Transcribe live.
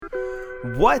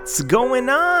What's going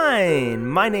on?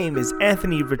 My name is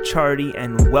Anthony Ricciardi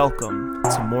and welcome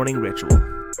to Morning Ritual.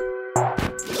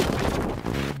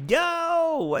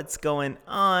 Yo, what's going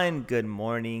on? Good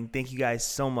morning. Thank you guys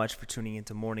so much for tuning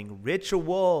into Morning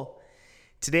Ritual.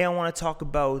 Today I want to talk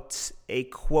about a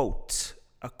quote,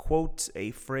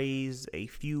 a phrase, a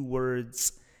few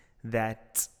words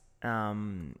that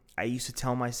I used to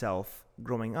tell myself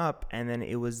growing up, and then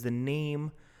it was the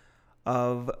name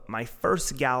of my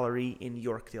first gallery in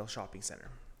Yorkdale Shopping Center.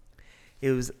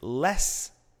 It was less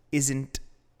isn't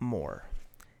more.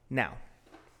 Now,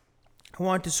 I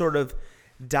want to sort of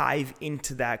dive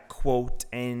into that quote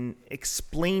and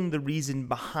explain the reason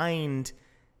behind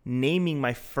naming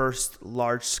my first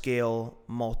large-scale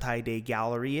multi-day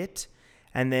gallery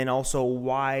and then also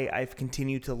why I've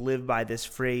continued to live by this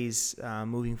phrase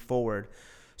moving forward.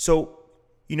 So,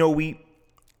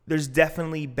 there's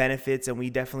definitely benefits, and we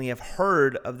definitely have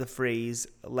heard of the phrase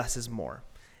less is more.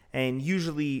 And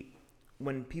usually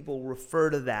when people refer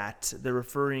to that, they're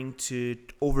referring to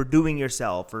overdoing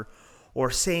yourself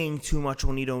or saying too much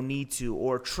when you don't need to,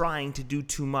 or trying to do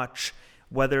too much,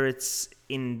 whether it's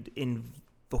in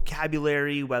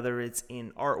vocabulary, whether it's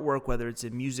in artwork, whether it's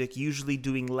in music. Usually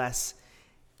doing less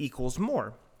equals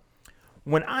more.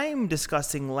 When I'm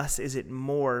discussing less isn't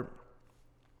more,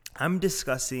 I'm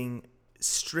discussing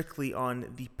strictly on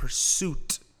the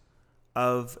pursuit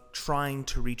of trying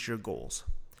to reach your goals.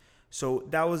 So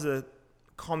that was a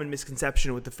common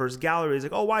misconception with the first gallery. It's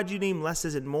like, oh, why'd you name less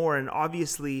isn't more? And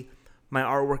obviously my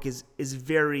artwork is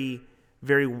very,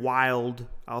 very wild,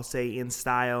 I'll say, in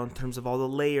style, in terms of all the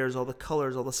layers, all the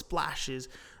colors, all the splashes,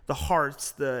 the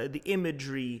hearts, the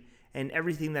imagery, and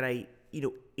everything that I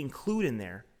include in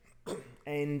there.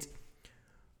 And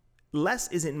less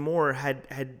isn't more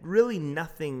had really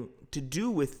nothing to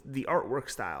do with the artwork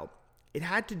style. It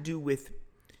had to do with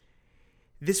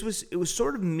it was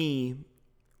sort of me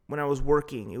when I was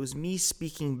working. It was me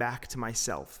speaking back to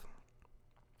myself.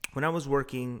 When I was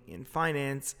working in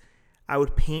finance, I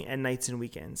would paint at nights and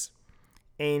weekends.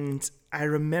 And I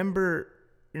remember,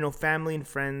 family and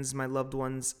friends, my loved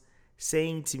ones,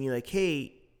 saying to me like,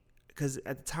 hey, because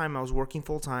at the time I was working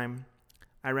full time,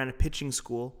 I ran a pitching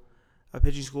school.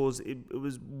 It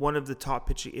was one of the top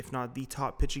pitching, if not the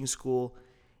top pitching school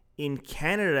in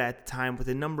Canada at the time, with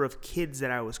a number of kids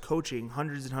that I was coaching,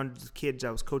 hundreds and hundreds of kids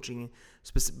I was coaching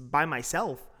by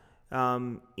myself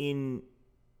in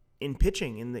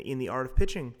pitching, in the art of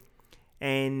pitching.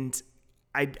 And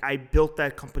I built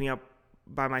that company up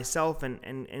by myself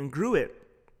and grew it.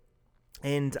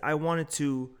 And I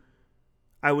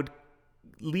would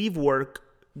leave work,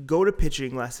 go to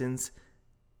pitching lessons,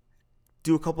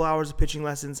 do a couple hours of pitching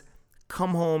lessons,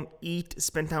 come home, eat,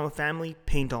 spend time with family,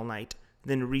 paint all night,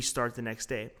 then restart the next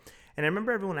day. And I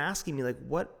remember everyone asking me, like,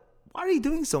 why are you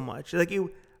doing so much? Like,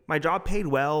 my job paid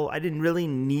well. I didn't really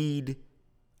need,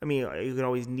 you could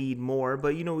always need more,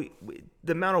 but,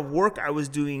 the amount of work I was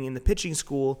doing in the pitching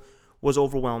school was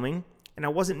overwhelming, and I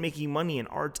wasn't making money in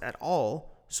art at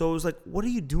all. So it was like, what are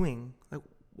you doing? Like,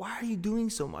 why are you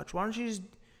doing so much? Why don't you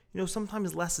just,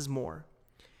 sometimes less is more.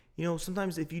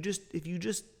 Sometimes if you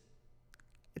just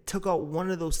took out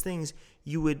one of those things,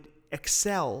 you would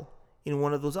excel in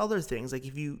one of those other things. Like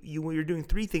if you're doing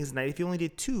 3 things a night, if you only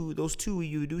did 2, those 2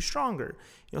 you would do stronger,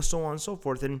 so on and so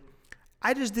forth. And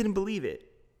I just didn't believe it.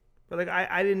 But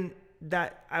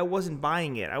I wasn't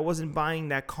buying it. I wasn't buying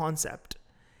that concept.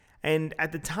 And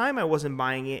at the time I wasn't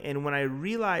buying it. And when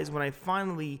I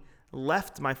finally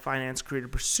left my finance career to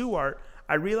pursue art,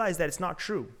 I realized that it's not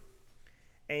true.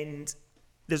 And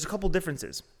there's a couple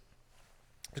differences.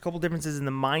 There's a couple differences in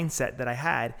the mindset that I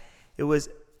had. It was,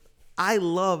 I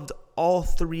loved all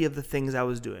 3 of the things I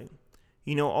was doing.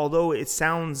 Although it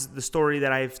sounds, the story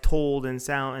that I've told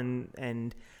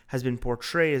and has been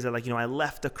portrayed is that I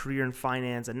left a career in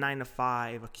finance, a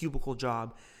 9-to-5, a cubicle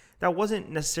job. That wasn't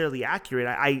necessarily accurate.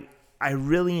 I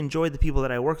really enjoyed the people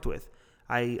that I worked with.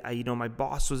 My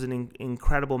boss was an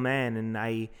incredible man, and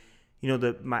I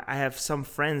have some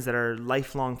friends that are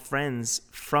lifelong friends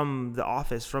from the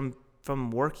office,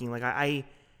 from working. Like I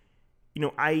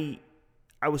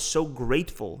was so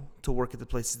grateful to work at the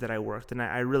places that I worked, and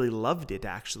I really loved it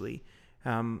actually.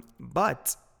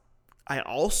 But I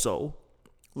also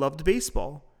loved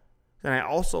baseball, and I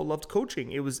also loved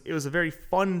coaching. It was a very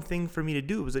fun thing for me to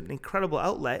do. It was an incredible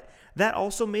outlet that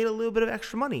also made a little bit of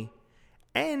extra money,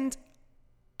 and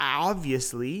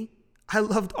obviously I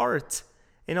loved art.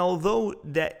 And although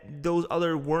that those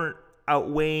other weren't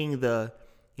outweighing the,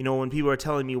 when people are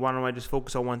telling me, why don't I just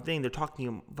focus on one thing, they're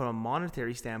talking from a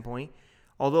monetary standpoint.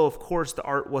 Although, of course, the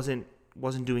art wasn't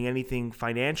wasn't doing anything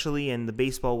financially, and the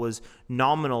baseball was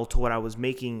nominal to what I was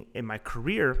making in my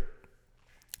career,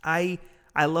 I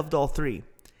loved all three.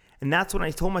 And that's when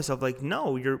I told myself, like,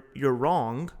 no, you're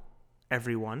wrong,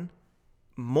 everyone.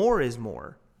 More is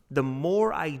more. The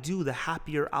more I do, the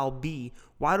happier I'll be.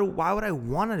 Why would I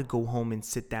want to go home and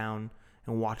sit down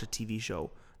and watch a TV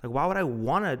show? Like, why would I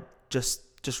want to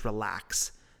just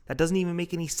relax? That doesn't even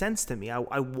make any sense to me.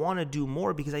 I want to do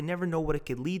more because I never know what it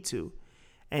could lead to.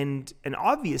 And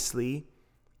obviously,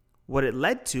 what it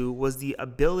led to was the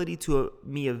ability to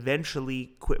me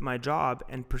eventually quit my job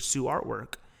and pursue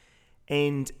artwork.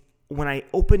 And when I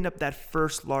opened up that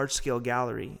first large-scale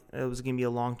gallery, it was going to be a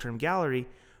long-term gallery.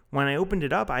 When I opened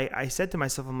it up, I said to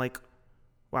myself, I'm like,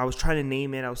 well, I was trying to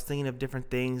name it. I was thinking of different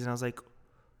things. And I was like,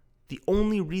 the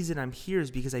only reason I'm here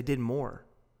is because I did more.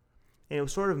 And it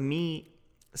was sort of me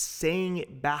saying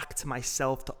it back to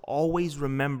myself to always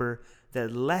remember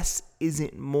that less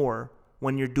isn't more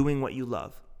when you're doing what you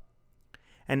love.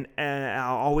 And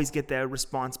I'll always get that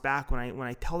response back when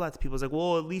I tell that to people. It's like,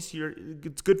 well, at least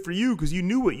it's good for you because you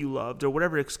knew what you loved, or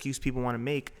whatever excuse people want to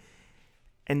make.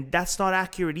 And that's not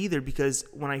accurate either, because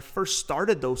when I first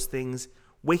started those things,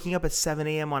 waking up at 7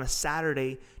 a.m. on a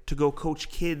Saturday to go coach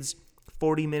kids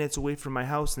 40 minutes away from my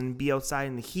house and be outside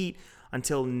in the heat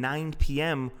until 9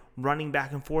 p.m., running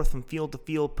back and forth from field to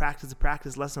field, practice to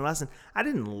practice, lesson to lesson. I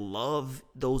didn't love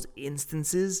those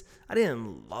instances. I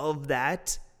didn't love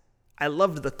that. I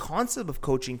loved the concept of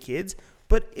coaching kids,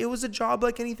 but it was a job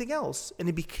like anything else, and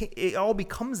it all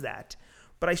becomes that.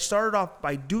 But I started off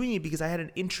by doing it because I had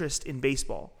an interest in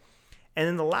baseball. And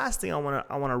then the last thing I want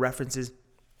to reference is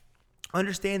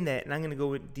understand that, and I'm going to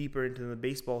go deeper into the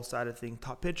baseball side of things,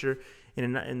 top pitcher,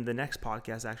 in the next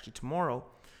podcast, actually tomorrow.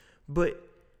 But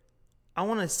I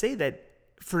want to say that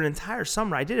for an entire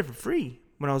summer, I did it for free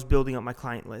when I was building up my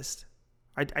client list.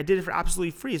 I did it for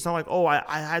absolutely free. It's not like, oh,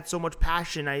 I had so much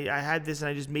passion. I had this and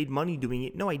I just made money doing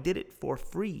it. No, I did it for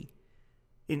free.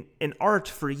 In art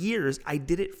for years, I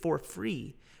did it for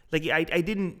free. Like, I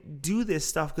didn't do this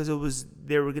stuff because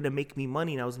they were going to make me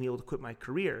money and I was going to be able to quit my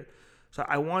career. So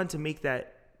I wanted to make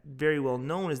that very well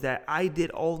known, is that I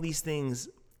did all these things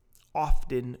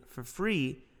often for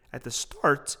free at the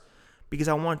start because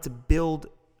I wanted to build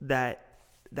that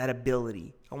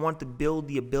ability. I wanted to build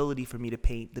the ability for me to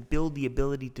paint, to build the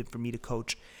ability for me to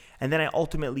coach. And then I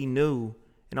ultimately know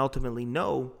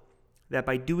that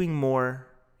by doing more,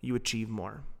 you achieve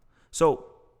more. So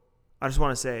I just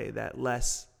want to say that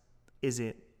less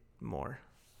isn't more.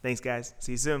 Thanks, guys.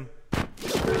 See you soon.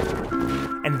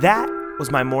 And that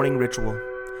was my morning ritual.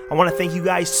 I want to thank you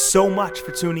guys so much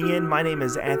for tuning in. My name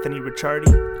is Anthony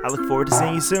Ricciardi. I look forward to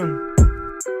seeing you soon.